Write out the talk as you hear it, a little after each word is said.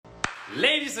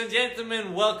Ladies and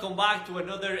gentlemen, welcome back to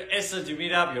another SLG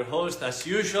Meetup. Your host, as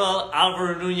usual,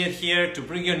 Alvaro Nunez here to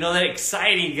bring you another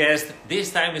exciting guest. This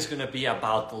time is going to be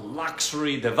about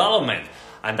luxury development.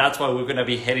 And that's why we're going to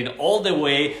be heading all the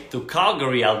way to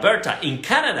Calgary, Alberta, in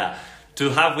Canada, to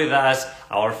have with us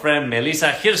our friend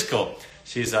Melissa Hirschko.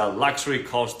 She's a luxury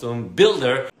costume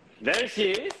builder. There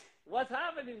she is. What's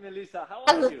happening, Melissa? How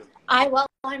are you?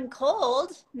 I'm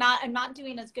cold. I'm not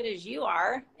doing as good as you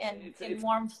are in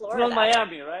warm Florida. It's not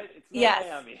Miami, right? It's not yes,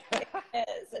 Miami. it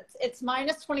is. It's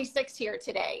minus 26 here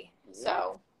today.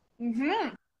 So.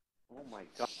 Oh my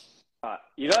God.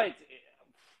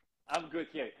 I'm good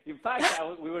here. In fact,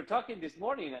 we were talking this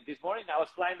morning. This morning I was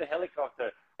flying the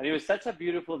helicopter, and it was such a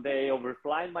beautiful day over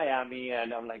flying Miami,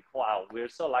 and I'm like, wow, we're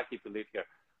so lucky to live here.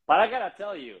 But I gotta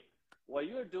tell you, what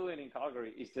you're doing in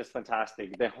Calgary is just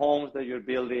fantastic. The homes that you're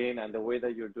building and the way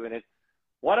that you're doing it.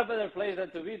 What a better place than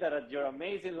to be than at your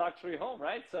amazing luxury home,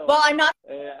 right? So, well, I'm not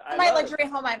in my luxury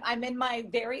home. I'm in my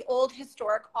very old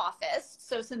historic office.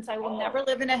 So since I will never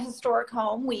live in a historic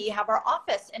home, we have our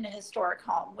office in a historic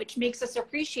home, which makes us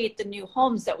appreciate the new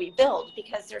homes that we build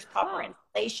because there's proper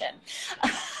insulation.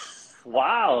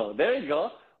 Wow, there you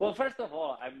go. Well, first of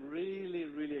all, I'm really,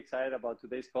 really excited about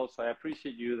today's call. So I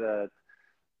appreciate you that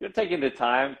you're taking the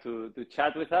time to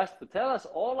chat with us, to tell us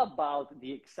all about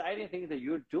the exciting things that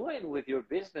you're doing with your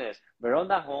business,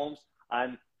 Veronda Homes,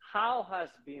 and how has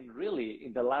been really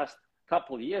in the last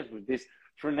couple of years with this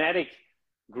frenetic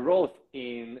growth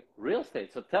in real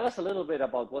estate. So tell us a little bit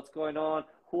about what's going on.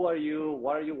 Who are you?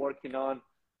 What are you working on?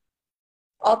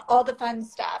 All the fun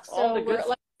stuff. So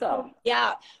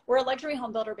we're a luxury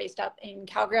home builder based up in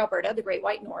Calgary, Alberta, the Great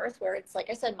White North, where it's,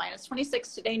 like I said, minus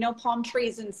 26 today, no palm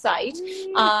trees in sight.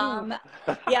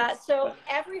 So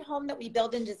every home that we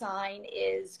build and design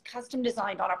is custom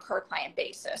designed on a per client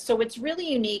basis. So it's really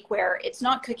unique where it's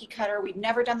not cookie cutter. We've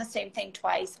never done the same thing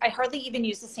twice. I hardly even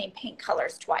use the same paint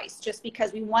colors twice, just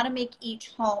because we want to make each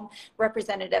home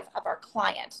representative of our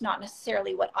client, not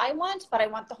necessarily what I want, but I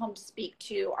want the home to speak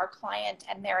to our client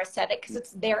and their aesthetic because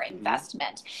it's their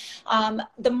investment.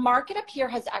 The market up here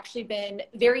has actually been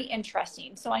very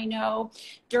interesting. So I know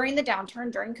during the downturn,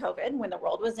 during COVID, when the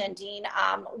world was ending,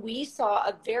 we saw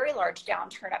a very large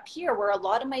downturn up here where a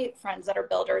lot of my friends that are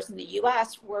builders in the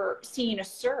US were seeing a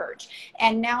surge.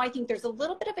 And now I think there's a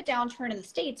little bit of a downturn in the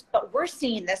States, but we're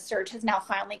seeing this surge has now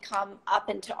finally come up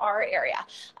into our area.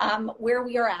 Where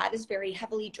we are at is very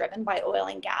heavily driven by oil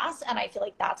and gas. And I feel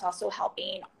like that's also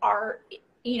helping our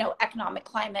economic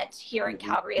climate here in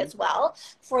Calgary as well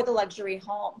for the luxury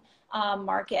home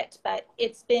market. But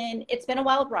it's been a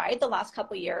wild ride the last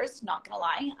couple of years, not gonna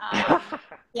lie.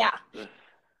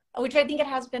 Which I think it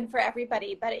has been for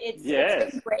everybody, but it's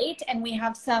been great. And we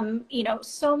have some,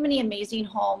 so many amazing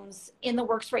homes in the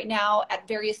works right now at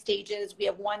various stages. We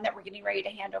have one that we're getting ready to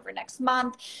hand over next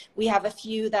month. We have a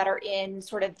few that are in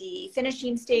sort of the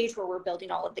finishing stage where we're building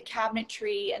all of the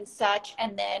cabinetry and such.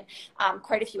 And then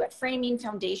quite a few at framing,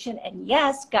 foundation. And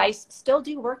yes, guys still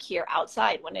do work here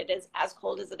outside when it is as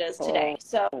cold as it is today.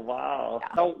 So wow. Yeah.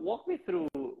 Now walk me through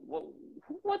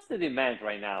what's the demand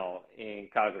right now in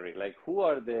Calgary? Like, who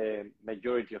are the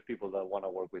majority of people that want to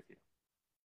work with you?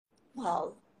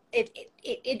 Well,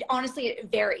 it honestly,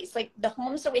 it varies. Like the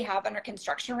homes that we have under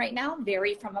construction right now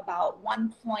vary from about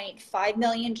 1.5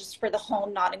 million just for the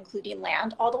home, not including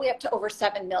land, all the way up to over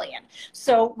 7 million.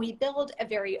 So we build a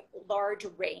very large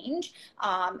range,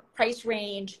 price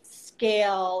range,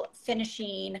 scale,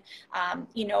 finishing.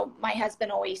 My husband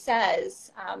always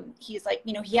says, he's like,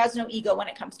 he has no ego when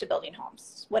it comes to building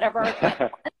homes. Whatever our client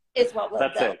wants is what we'll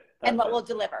build and what we'll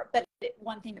deliver. But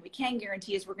one thing that we can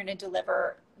guarantee is we're going to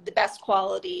deliver the best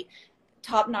quality,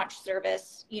 top-notch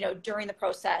service, during the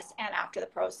process and after the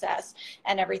process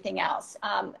and everything else.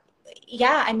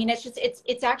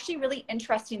 It's actually really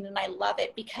interesting, and I love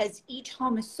it because each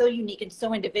home is so unique and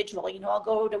so individual. I'll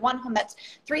go to one home that's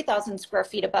 3,000 square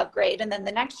feet above grade, and then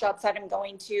the next job site I'm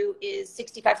going to is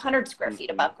 6,500 square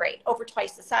feet above grade, over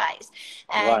twice the size.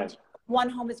 And one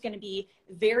home is going to be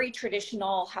very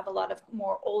traditional, have a lot of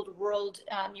more old world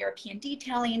European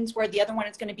detailings, where the other one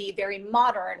is going to be very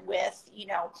modern with,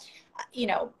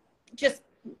 just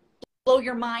blow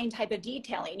your mind type of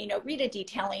detailing, Rita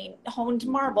detailing, honed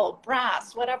marble,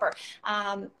 brass, whatever.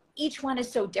 Each one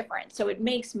is so different. So it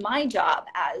makes my job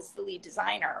as the lead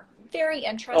designer very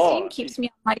interesting, keeps me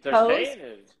on my toes.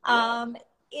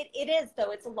 It is,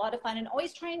 though. It's a lot of fun, and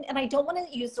always trying, and I don't want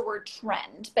to use the word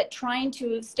trend, but trying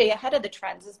to stay ahead of the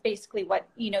trends is basically what,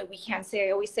 we can say.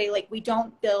 I always say, like, we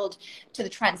don't build to the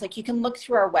trends. Like, you can look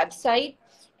through our website,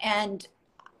 and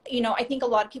I think a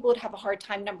lot of people would have a hard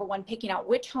time, number one, picking out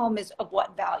which home is of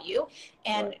what value,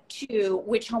 and Right. two,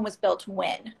 which home was built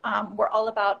when. We're all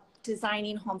about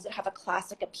designing homes that have a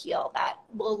classic appeal that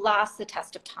will last the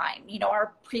test of time.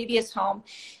 Our previous home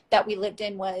that we lived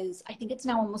in was, I think it's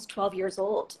now almost 12 years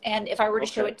old. And if I were to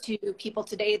show Okay. it to people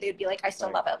today, they'd be like, I still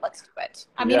Right. love it. Let's do it.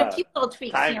 I mean, a Yeah. few little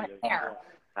tweaks here and Timeless. there.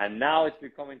 Yeah. And now it's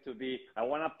becoming to be, I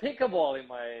want a pickleball in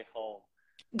my home.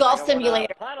 Like Golf I want a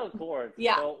simulator. paddle court.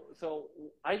 Yeah. So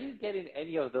are you getting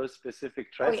any of those specific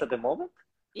Oh, trends yeah. at the moment?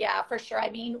 Yeah, for sure. I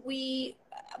mean,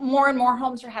 more and more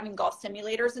homes are having golf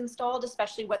simulators installed,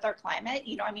 especially with our climate.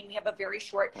 I mean, we have a very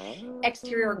short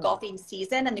exterior Oh, golfing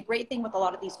season. And the great thing with a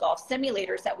lot of these golf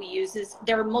simulators that we use is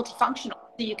they're multifunctional.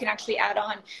 So you can actually add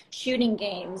on shooting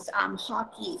games,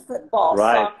 hockey, football,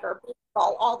 right. soccer,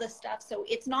 baseball, all this stuff. So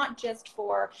it's not just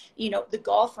for, the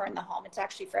golfer in the home. It's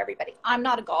actually for everybody. I'm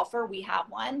not a golfer. We have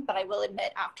one, but I will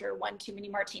admit after one too many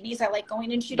martinis, I like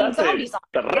going and shooting That's zombies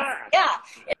it. on it. Yeah.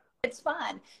 It's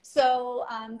fun. So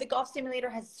the golf simulator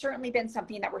has certainly been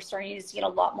something that we're starting to see in a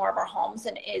lot more of our homes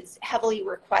and is heavily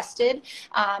requested.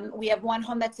 We have one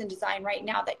home that's in design right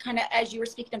now that kind of, as you were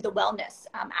speaking of the wellness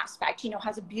aspect,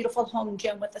 has a beautiful home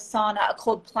gym with a sauna, a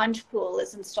cold plunge pool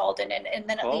is installed in it, and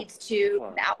then it leads to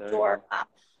an outdoor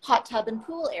hot tub and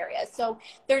pool area. So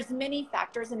there's many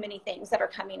factors and many things that are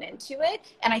coming into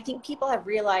it. And I think people have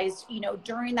realized,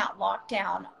 during that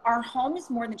lockdown, our home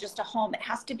is more than just a home. It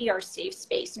has to be our safe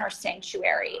space and our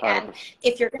sanctuary. 100%. And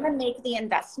if you're going to make the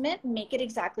investment, make it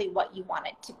exactly what you want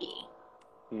it to be.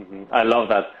 I love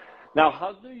that. Now,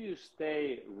 how do you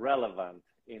stay relevant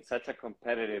in such a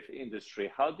competitive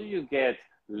industry? How do you get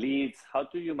leads? How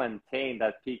do you maintain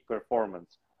that peak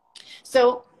performance?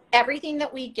 So everything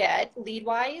that we get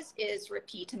lead-wise is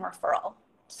repeat and referral.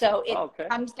 So it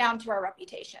comes down to our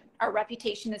reputation. Our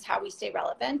reputation is how we stay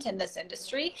relevant in this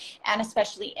industry and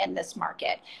especially in this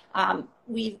market.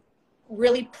 We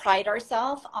really pride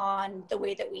ourselves on the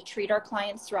way that we treat our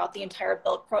clients throughout the entire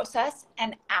build process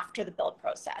and after the build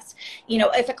process.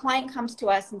 If a client comes to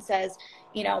us and says,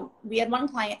 we had one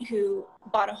client who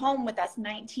bought a home with us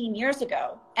 19 years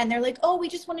ago, and they're like, oh, we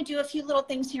just want to do a few little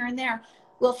things here and there.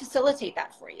 We'll facilitate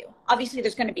that for you. Obviously,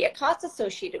 there's going to be a cost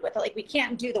associated with it. Like, we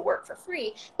can't do the work for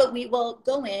free, but we will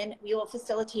go in, we will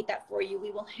facilitate that for you.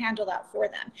 We will handle that for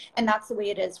them. And that's the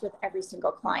way it is with every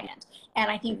single client.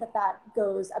 And I think that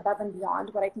goes above and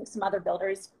beyond what I think some other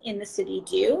builders in the city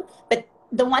do. But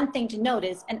the one thing to note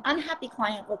is an unhappy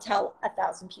client will tell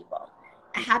 1,000 people.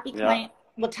 A happy client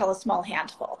will tell a small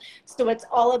handful. So it's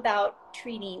all about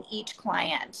treating each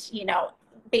client,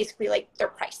 basically like they're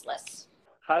priceless.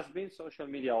 Has been social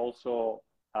media also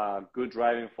a good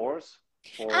driving force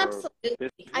for Absolutely.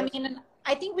 business? I mean,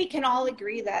 I think we can all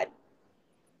agree that,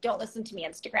 don't listen to me,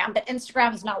 Instagram, but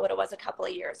Instagram is not what it was a couple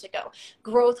of years ago.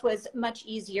 Growth was much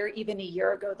easier even a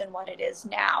year ago than what it is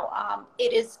now.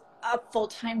 It is a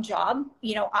full-time job.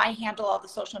 I handle all the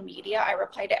social media. I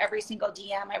reply to every single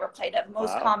DM. I reply to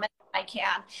most comments I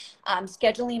can,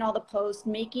 scheduling all the posts,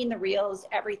 making the reels,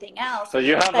 everything else. So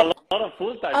you have a lot of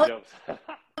full-time jobs.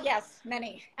 Yes,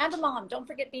 many. And a mom. Don't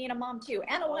forget being a mom too,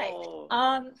 and a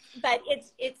wife. But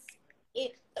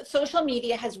social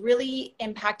media has really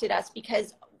impacted us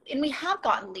because, and we have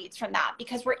gotten leads from that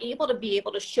because we're able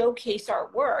to showcase our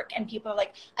work, and people are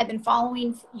like, I've been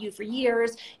following you for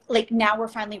years. Like, now we're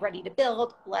finally ready to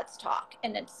build. Let's talk.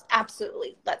 And it's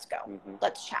absolutely, let's go.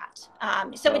 Let's chat.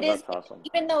 So it is, awesome.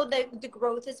 Even though the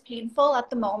growth is painful at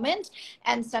the moment,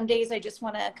 and some days I just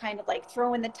want to kind of like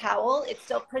throw in the towel, it's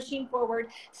still pushing forward,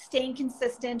 staying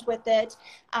consistent with it.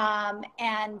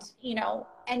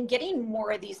 And getting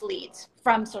more of these leads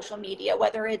from social media,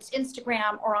 whether it's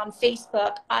Instagram or on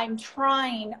Facebook. I'm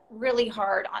trying really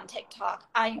hard on TikTok.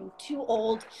 I am too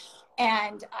old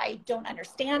and I don't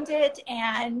understand it.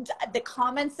 And the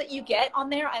comments that you get on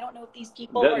there, I don't know if these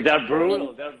people they're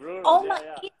brutal. They're brutal. Oh my,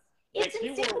 it's like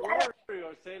insane.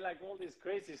 Warrior say like all this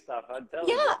crazy stuff. I'm telling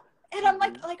you. And I'm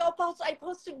like I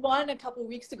posted one a couple of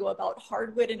weeks ago about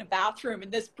hardwood in a bathroom,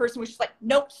 and this person was just like,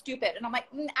 nope, stupid. And I'm like,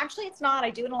 actually, it's not. I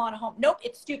do it in a lot of homes. Nope,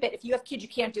 it's stupid. If you have kids, you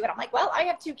can't do it. I'm like, well, I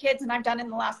have 2 kids, and I've done it in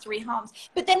the last 3 homes.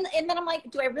 But then I'm like,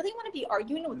 do I really want to be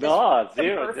arguing with this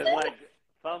zero. person? Just like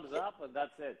thumbs up, and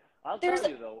that's it. I'll tell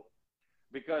you though,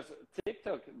 because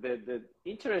TikTok, the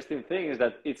interesting thing is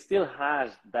that it still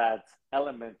has that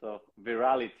element of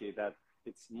virality that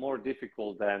it's more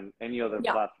difficult than any other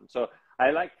platform. So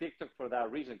I like TikTok for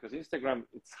that reason, because Instagram,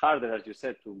 it's harder, as you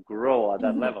said, to grow at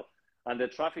that level. And the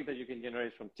traffic that you can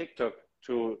generate from TikTok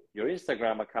to your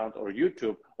Instagram account or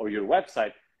YouTube or your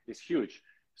website is huge.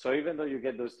 So even though you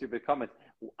get those stupid comments,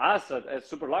 us at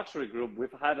Super Luxury Group,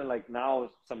 we've had like now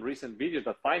some recent videos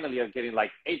that finally are getting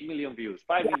like 8 million views,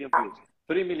 5 million views,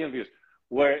 3 million views,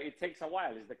 where it takes a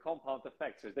while. It's the compound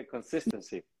effect, so it's the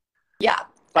consistency. Yeah.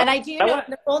 But And I do know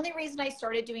the only reason I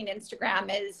started doing Instagram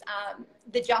is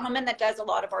the gentleman that does a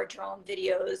lot of our drone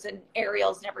videos and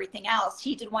aerials and everything else,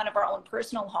 he did one of our own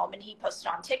personal home and he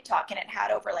posted on TikTok and it had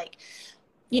over like,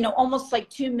 almost like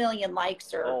 2 million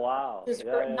likes or, oh, wow.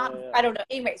 I don't know,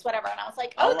 anyways, whatever. And I was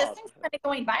like, oh, this thing's kind of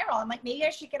going viral. I'm like, maybe I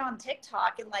should get on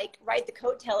TikTok and like ride the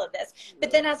coattail of this.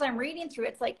 But then as I'm reading through,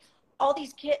 it's like, all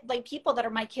these people that are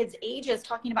my kids' ages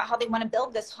talking about how they want to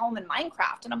build this home in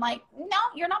Minecraft. And I'm like, no,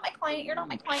 you're not my client. You're not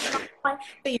my client. You're not my client.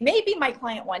 But you may be my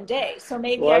client one day. So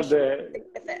maybe I should stick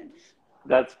with it.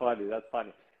 That's funny. That's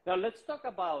funny. Now let's talk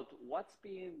about what's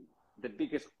been the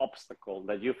biggest obstacle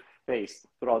that you've faced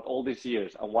throughout all these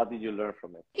years and what did you learn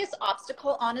from it? Biggest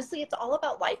obstacle, honestly, it's all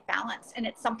about life balance, and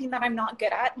it's something that I'm not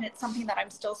good at, and it's something that I'm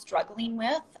still struggling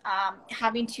with.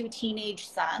 Having 2 teenage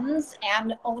sons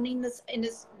and owning this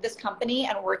company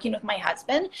and working with my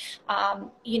husband,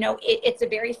 it's a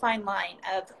very fine line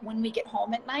of when we get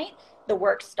home at night, the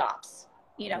work stops.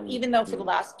 Even though for the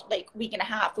last week and a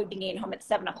half, we've been getting home at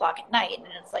 7 o'clock at night, and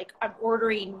it's like I'm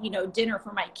ordering, dinner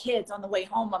for my kids on the way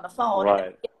home on the phone, right.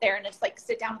 And I get there and it's like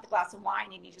sit down with a glass of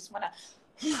wine and you just want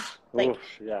to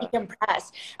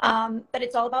decompress. But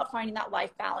it's all about finding that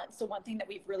life balance. So one thing that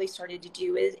we've really started to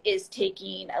do is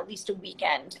taking at least a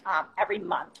weekend every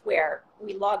month where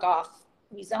we log off,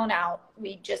 we zone out,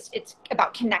 it's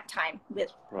about connect time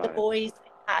with the boys,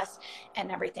 us,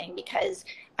 and everything, because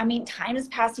time is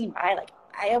passing by.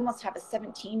 I almost have a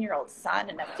 17-year-old son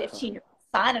and a 15-year-old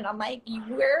son, and I'm like,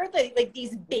 where are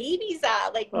these babies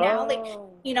at? Now,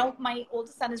 my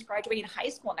oldest son is graduating high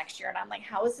school next year, and I'm like,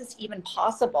 how is this even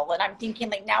possible? And I'm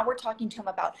thinking, now we're talking to him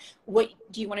about what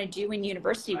do you want to do in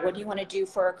university? What do you want to do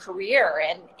for a career?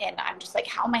 And I'm just like,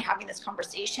 how am I having this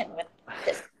conversation with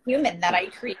this human that I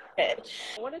created?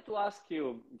 I wanted to ask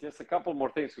you just a couple more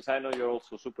things because I know you're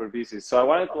also super busy. So I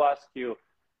wanted to ask you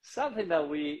something that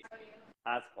we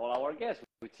ask all our guests,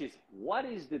 which is, what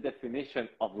is the definition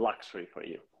of luxury for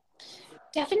you?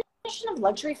 Definition of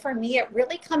luxury for me, it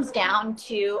really comes down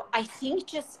to, I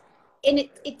think,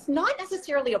 it's not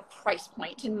necessarily a price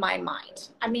point in my mind.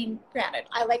 Granted,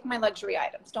 I like my luxury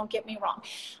items, don't get me wrong.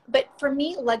 But for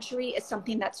me, luxury is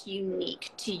something that's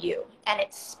unique to you, and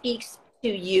it speaks to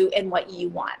you and what you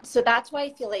want. So that's why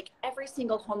I feel like every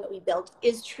single home that we build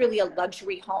is truly a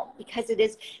luxury home, because it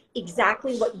is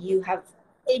exactly what you have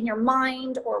in your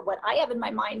mind or what I have in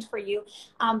my mind for you.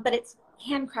 But it's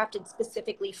handcrafted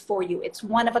specifically for you. It's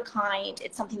one of a kind.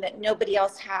 It's something that nobody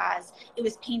else has. It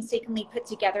was painstakingly put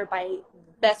together by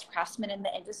best craftsmen in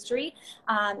the industry,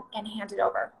 and handed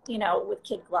over, with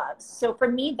kid gloves. So for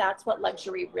me, that's what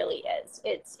luxury really is.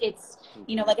 It's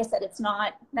like I said, it's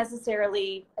not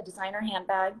necessarily a designer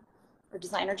handbag or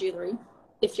designer jewelry.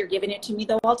 If you're giving it to me,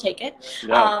 though, I'll take it.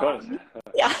 Yeah, of course.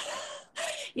 Yeah.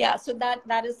 Yeah. So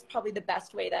that is probably the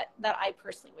best way that I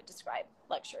personally would describe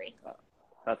luxury.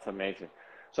 That's amazing.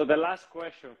 So the last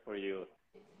question for you,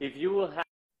 if you will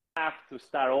have to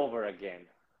start over again,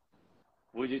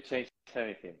 would you change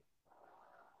anything?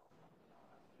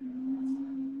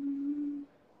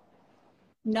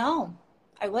 No,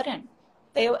 I wouldn't.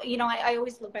 I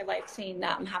always live my life saying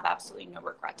have absolutely no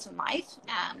regrets in life,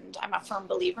 and I'm a firm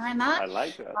believer in that. I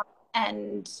like that.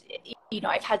 And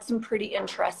I've had some pretty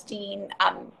interesting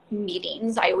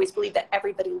meetings. I always believe that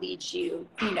everybody leads you,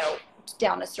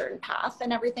 down a certain path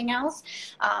and everything else.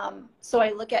 So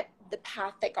I look at the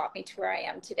path that got me to where I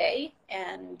am today,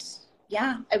 and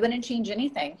yeah, I wouldn't change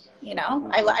anything.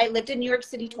 I lived in New York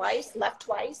City twice, left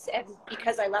twice, and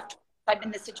because I left, I'm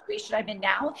in the situation I'm in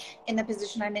now, in the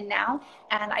position I'm in now,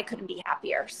 and I couldn't be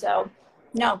happier. So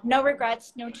no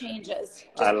regrets, no changes.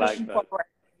 Just I like pushing that. forward.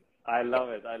 I love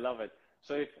it. I love it.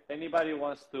 So if anybody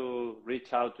wants to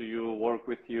reach out to you, work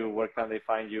with you, where can they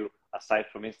find you aside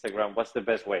from Instagram? What's the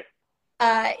best way?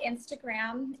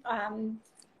 Instagram,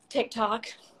 TikTok.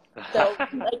 So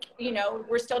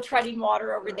we're still treading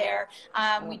water over there.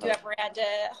 We do have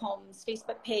Miranda Homes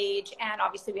Facebook page, and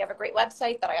obviously we have a great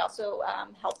website that I also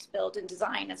helped build and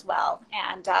design as well.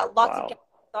 And lots of guests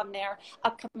on there.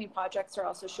 Upcoming projects are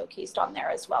also showcased on there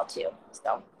as well too.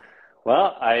 So.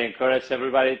 Well, I encourage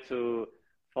everybody to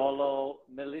follow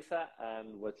Melissa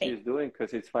and what she's doing,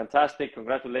 because it's fantastic.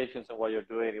 Congratulations on what you're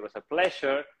doing. It was a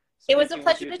pleasure. It was a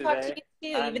pleasure to talk to you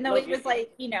too, even though it was back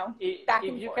and forth.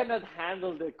 If you cannot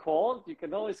handle the cold, you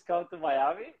can always come to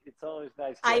Miami. It's always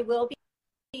nice. I will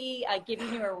be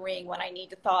giving you a ring when I need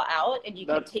to thaw out, and you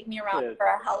can take me around for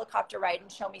a helicopter ride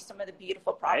and show me some of the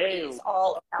beautiful properties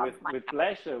all around with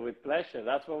pleasure, with pleasure.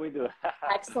 That's what we do.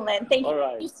 Excellent. Thank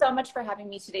you so much for having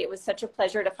me today. It was such a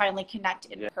pleasure to finally connect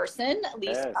in person, at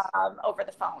least over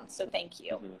the phone. So thank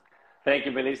you. Thank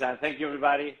you, Melissa. And thank you,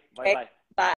 everybody. Bye-bye.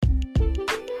 Bye.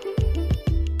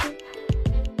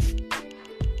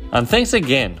 And thanks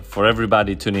again for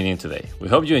everybody tuning in today. We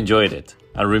hope you enjoyed it.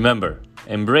 And remember,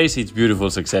 embrace each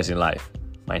beautiful success in life.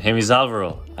 My name is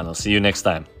Alvaro, and I'll see you next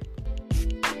time.